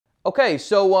Okay,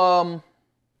 so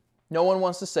no one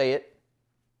wants to say it.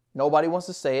 Nobody wants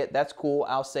to say it. That's cool.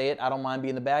 I'll say it. I don't mind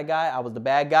being the bad guy. I was the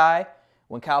bad guy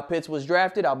when Kyle Pitts was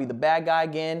drafted. I'll be the bad guy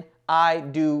again. I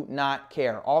do not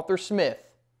care. Arthur Smith,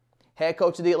 head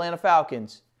coach of the Atlanta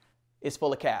Falcons, is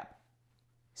full of cap.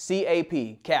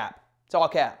 C-A-P, cap. It's all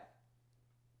cap.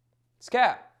 It's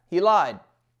cap. He lied.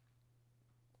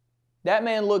 That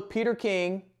man looked Peter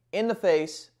King in the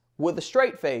face with a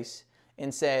straight face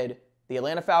and said, the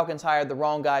Atlanta Falcons hired the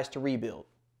wrong guys to rebuild.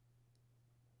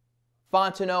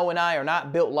 Fontenot and I are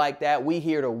not built like that. We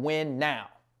here to win now.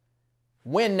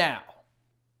 Win now.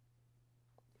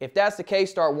 If that's the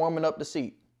case, start warming up the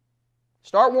seat.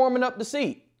 Start warming up the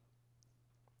seat.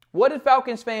 What did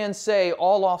Falcons fans say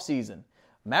all offseason?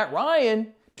 Matt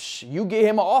Ryan, you get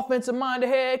him an offensive-minded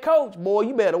head coach, boy,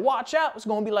 you better watch out. It's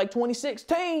going to be like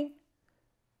 2016.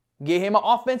 Get him an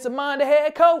offensive-minded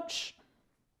head coach.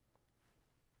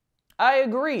 I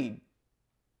agreed.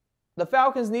 The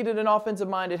Falcons needed an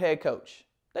offensive-minded head coach.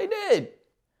 They did.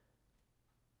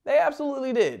 They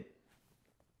absolutely did.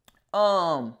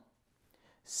 Some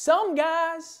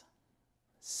guys,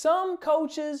 some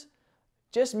coaches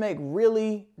just make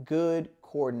really good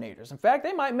coordinators. In fact,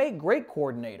 they might make great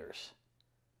coordinators.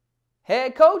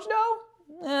 Head coach,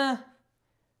 though?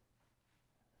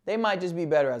 They might just be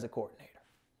better as a coordinator.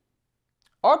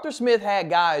 Arthur Smith had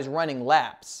guys running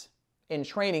laps in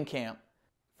training camp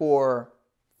for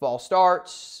false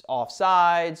starts,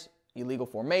 offsides, illegal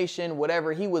formation,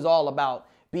 whatever. He was all about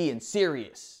being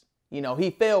serious. You know,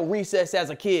 he failed recess as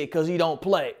a kid because he don't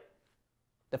play.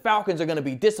 The Falcons are going to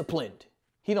be disciplined.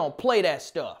 He don't play that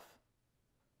stuff.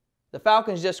 The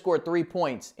Falcons just scored 3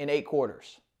 points in 8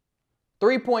 quarters.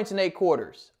 3 points in 8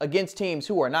 quarters against teams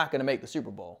who are not going to make the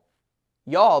Super Bowl.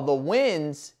 Y'all, the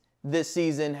wins this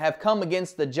season have come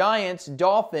against the Giants,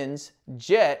 Dolphins,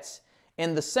 Jets,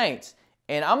 and the Saints.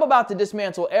 And I'm about to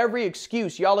dismantle every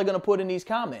excuse y'all are going to put in these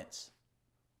comments.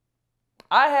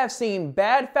 I have seen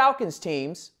bad Falcons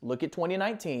teams, look at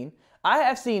 2019, I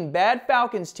have seen bad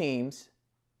Falcons teams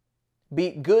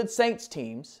beat good Saints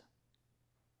teams,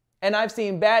 and I've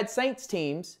seen bad Saints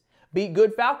teams beat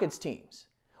good Falcons teams.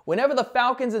 Whenever the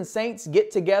Falcons and Saints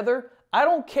get together, I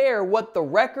don't care what the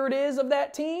record is of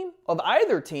that team, of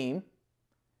either team.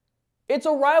 It's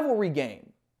a rivalry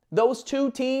game. Those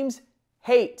two teams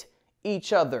hate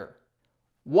each other.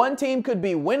 One team could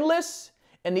be winless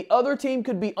and the other team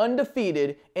could be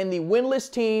undefeated, and the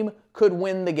winless team could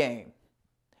win the game.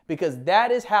 Because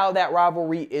that is how that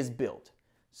rivalry is built.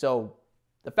 So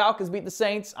the Falcons beat the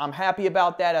Saints. I'm happy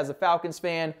about that as a Falcons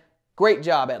fan. Great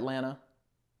job, Atlanta.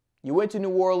 You went to New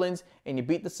Orleans and you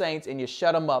beat the Saints and you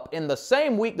shut them up. In the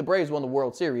same week, the Braves won the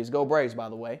World Series. Go Braves, by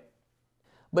the way.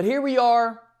 But here we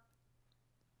are,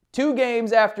 2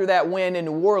 games after that win in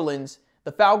New Orleans.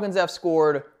 The Falcons have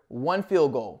scored 1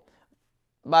 field goal.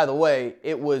 By the way,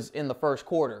 it was in the first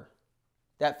quarter.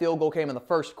 That field goal came in the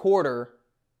first quarter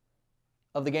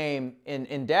of the game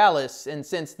in Dallas, and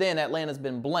since then, Atlanta's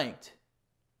been blanked.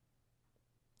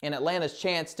 And Atlanta's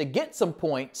chance to get some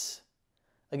points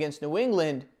against New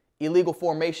England, illegal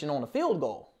formation on a field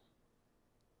goal.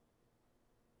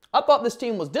 I thought this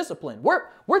team was disciplined.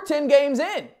 We're 10 games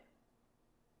in.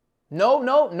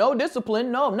 No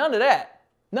discipline. No, none of that.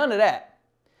 None of that.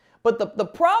 But the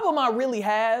problem I really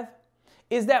have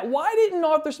is that why didn't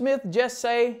Arthur Smith just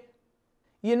say,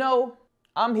 you know,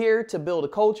 I'm here to build a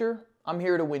culture. I'm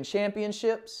here to win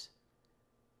championships.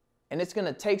 And it's going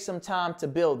to take some time to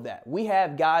build that. We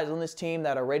have guys on this team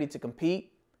that are ready to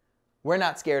compete. We're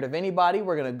not scared of anybody.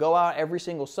 We're going to go out every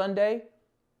single Sunday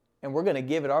and we're going to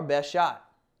give it our best shot.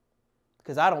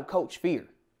 Because I don't coach fear.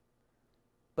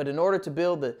 But in order to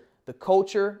build the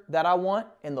culture that I want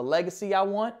and the legacy I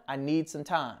want, I need some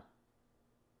time.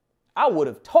 I would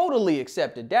have totally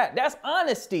accepted that. That's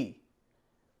honesty.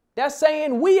 That's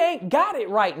saying we ain't got it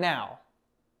right now.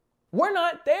 We're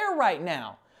not there right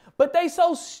now. But they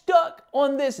so stuck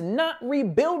on this not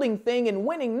rebuilding thing and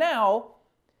winning now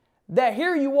that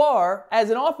here you are as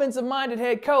an offensive-minded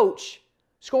head coach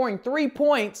scoring 3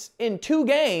 points in 2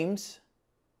 games,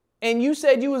 and you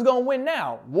said you was going to win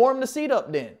now. Warm the seat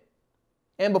up then.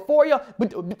 And before y'all,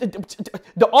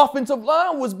 the offensive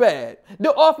line was bad.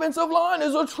 The offensive line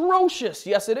is atrocious.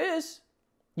 Yes, it is.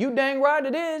 You dang right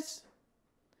it is.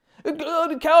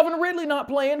 Calvin Ridley not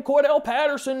playing. Cordell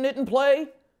Patterson didn't play.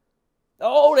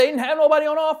 Oh, they didn't have nobody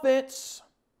on offense.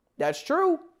 That's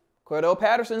true. Cordell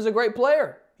Patterson is a great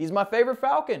player. He's my favorite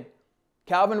Falcon.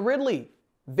 Calvin Ridley,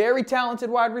 very talented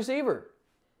wide receiver.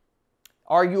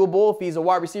 Arguable if he's a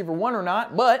wide receiver 1 or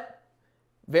not, but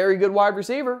very good wide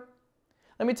receiver.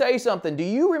 Let me tell you something. Do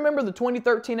you remember the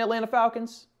 2013 Atlanta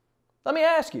Falcons? Let me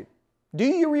ask you. Do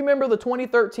you remember the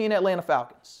 2013 Atlanta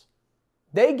Falcons?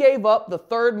 They gave up the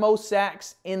third most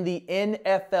sacks in the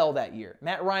NFL that year.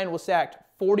 Matt Ryan was sacked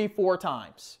 44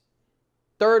 times.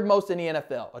 Third most in the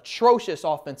NFL. Atrocious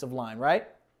offensive line, right?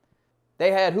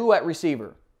 They had who at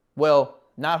receiver? Well,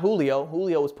 not Julio.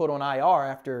 Julio was put on IR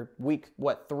after week,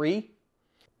 3?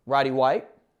 Roddy White,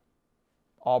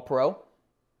 All-Pro.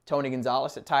 Tony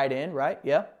Gonzalez at tight end, right?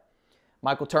 Yeah.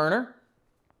 Michael Turner.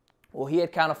 Well, he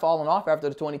had kind of fallen off after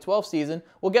the 2012 season.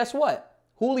 Well, guess what?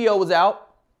 Julio was out.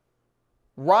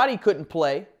 Roddy couldn't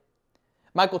play.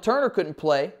 Michael Turner couldn't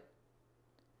play.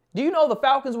 Do you know the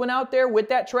Falcons went out there with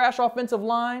that trash offensive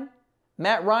line,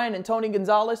 Matt Ryan and Tony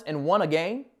Gonzalez, and won a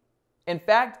game? In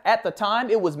fact, at the time,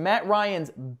 it was Matt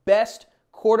Ryan's best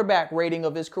quarterback rating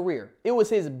of his career. It was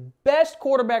his best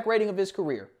quarterback rating of his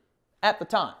career at the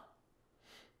time.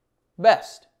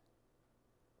 Best.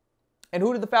 And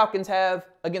who did the Falcons have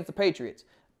against the Patriots?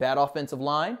 Bad offensive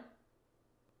line,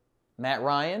 Matt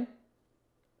Ryan,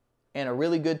 and a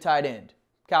really good tight end,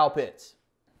 Kyle Pitts.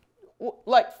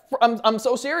 Like, I'm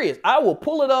so serious. I will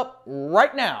pull it up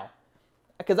right now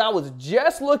because I was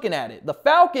just looking at it. The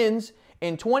Falcons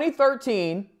in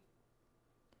 2013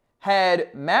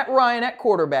 had Matt Ryan at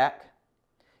quarterback.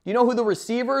 You know who the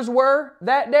receivers were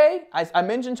that day? I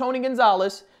mentioned Tony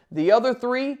Gonzalez. The other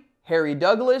three, Harry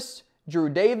Douglas, Drew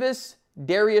Davis,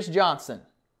 Darius Johnson.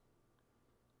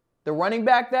 The running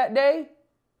back that day,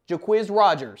 Jaquiz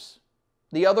Rogers.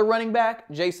 The other running back,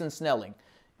 Jason Snelling.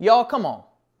 Y'all, come on.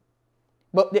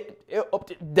 But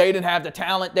they didn't have the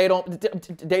talent. Think of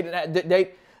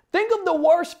the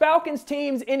worst Falcons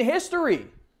teams in history.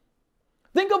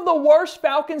 Think of the worst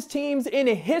Falcons teams in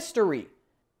history.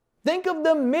 Think of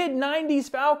the mid-90s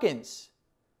Falcons.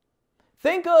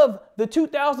 Think of the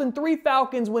 2003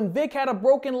 Falcons when Vic had a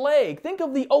broken leg. Think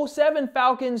of the 2007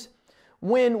 Falcons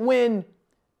when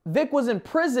Vic was in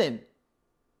prison.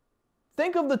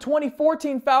 Think of the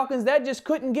 2014 Falcons that just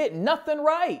couldn't get nothing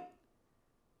right.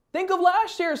 Think of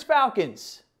last year's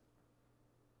Falcons.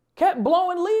 Kept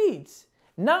blowing leads.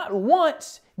 Not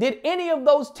once did any of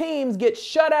those teams get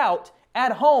shut out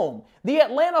at home. The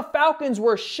Atlanta Falcons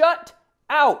were shut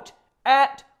out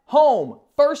at home.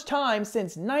 First time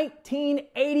since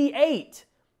 1988.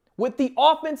 With the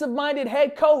offensive-minded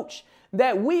head coach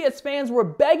that we as fans were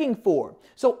begging for.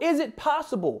 So is it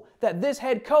possible that this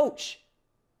head coach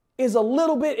is a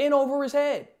little bit in over his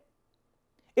head?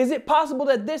 Is it possible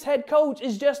that this head coach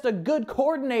is just a good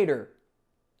coordinator?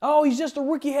 Oh, he's just a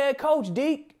rookie head coach,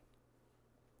 Deke.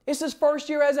 It's his first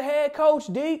year as a head coach,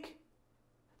 Deke.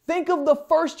 Think of the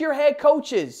first-year head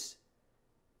coaches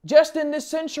just in this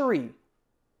century.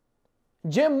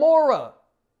 Jim Mora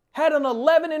had an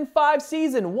 11-5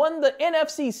 season, won the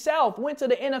NFC South, went to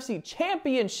the NFC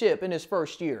Championship in his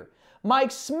first year.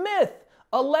 Mike Smith,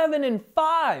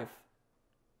 11-5,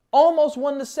 almost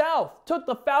won the South, took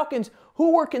the Falcons,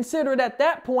 who were considered at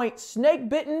that point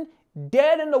snake-bitten,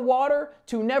 dead in the water,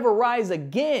 to never rise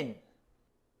again.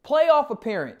 Playoff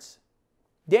appearance.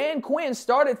 Dan Quinn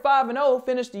started 5-0,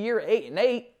 finished the year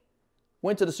 8-8,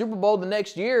 went to the Super Bowl the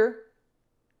next year.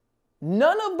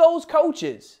 None of those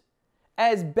coaches,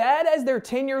 as bad as their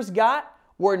tenures got,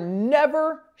 were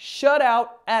never shut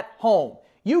out at home.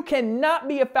 You cannot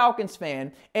be a Falcons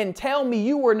fan and tell me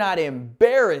you were not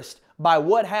embarrassed by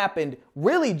what happened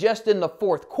really just in the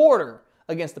fourth quarter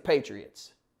against the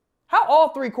Patriots. How all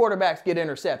three quarterbacks get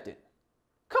intercepted?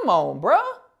 Come on, bruh.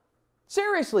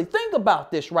 Seriously, think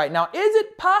about this right now. Is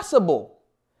it possible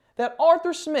that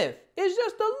Arthur Smith is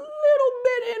just a little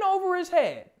bit in over his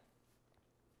head?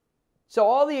 So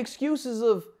all the excuses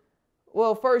of,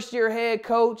 well, first-year head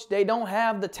coach, they don't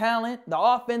have the talent, the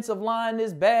offensive line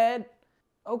is bad.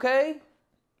 Okay,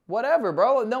 whatever,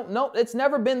 bro. No, it's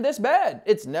never been this bad.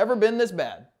 It's never been this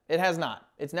bad. It has not.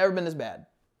 It's never been this bad.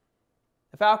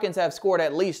 The Falcons have scored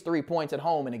at least 3 points at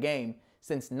home in a game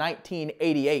since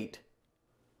 1988.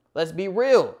 Let's be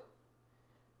real.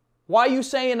 Why are you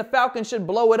saying the Falcons should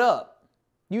blow it up?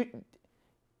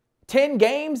 10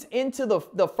 games into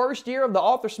the first year of the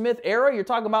Arthur Smith era, you're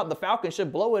talking about the Falcons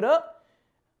should blow it up?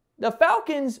 The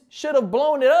Falcons should have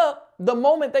blown it up the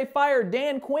moment they fired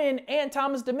Dan Quinn and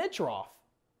Thomas Dimitroff.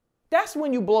 That's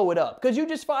when you blow it up, because you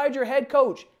just fired your head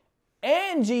coach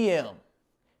and GM.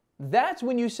 That's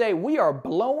when you say we are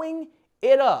blowing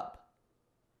it up.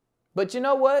 But you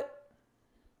know what?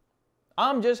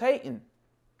 I'm just hating.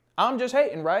 I'm just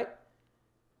hating, right?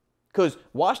 Because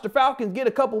watch the Falcons get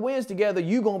a couple wins together,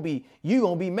 you gonna be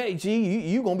mad.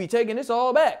 You gonna be taking this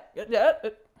all back.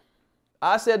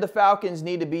 I said the Falcons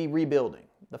need to be rebuilding.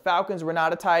 The Falcons were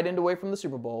not a tight end away from the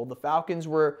Super Bowl. The Falcons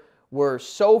were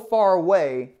so far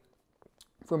away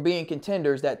from being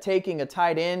contenders that taking a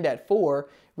tight end at 4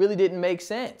 really didn't make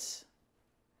sense.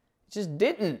 It just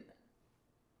didn't.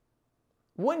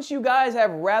 Wouldn't you guys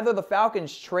have rather the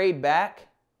Falcons trade back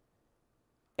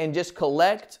and just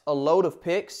collect a load of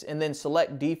picks and then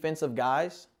select defensive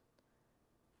guys?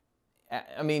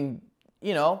 I mean,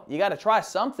 you know, you got to try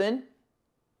something.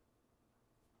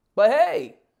 But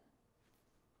hey,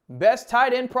 best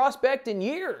tight end prospect in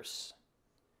years.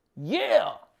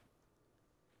 Yeah.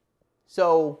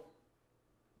 So,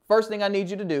 first thing I need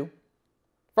you to do,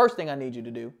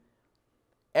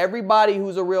 everybody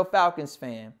who's a real Falcons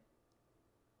fan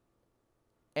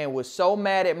and was so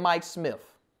mad at Mike Smith,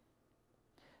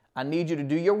 I need you to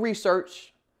do your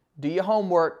research, do your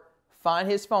homework, find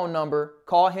his phone number,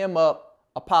 call him up,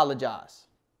 apologize.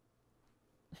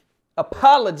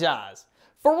 Apologize.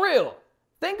 For real.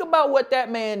 Think about what that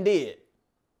man did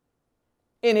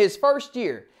in his first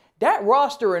year. That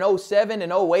roster in 07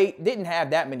 and 08 didn't have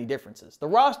that many differences. The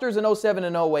rosters in 07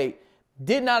 and 08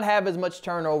 did not have as much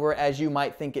turnover as you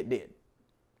might think it did.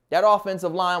 That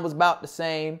offensive line was about the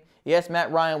same. Yes,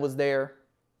 Matt Ryan was there.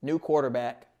 New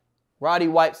quarterback. Roddy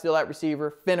White still at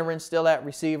receiver. Finneran still at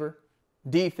receiver.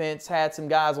 Defense had some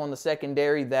guys on the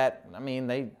secondary that, I mean,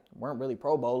 they weren't really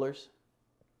Pro Bowlers.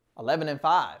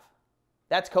 11-5.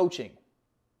 That's coaching.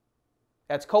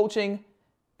 That's coaching.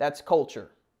 That's culture.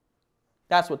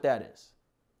 That's what that is.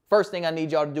 First thing I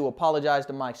need y'all to do, apologize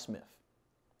to Mike Smith.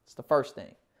 It's the first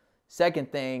thing.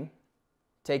 Second thing,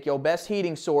 take your best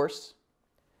heating source,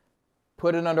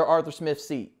 put it under Arthur Smith's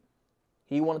seat.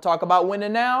 He want to talk about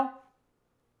winning now?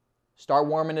 Start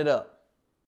warming it up.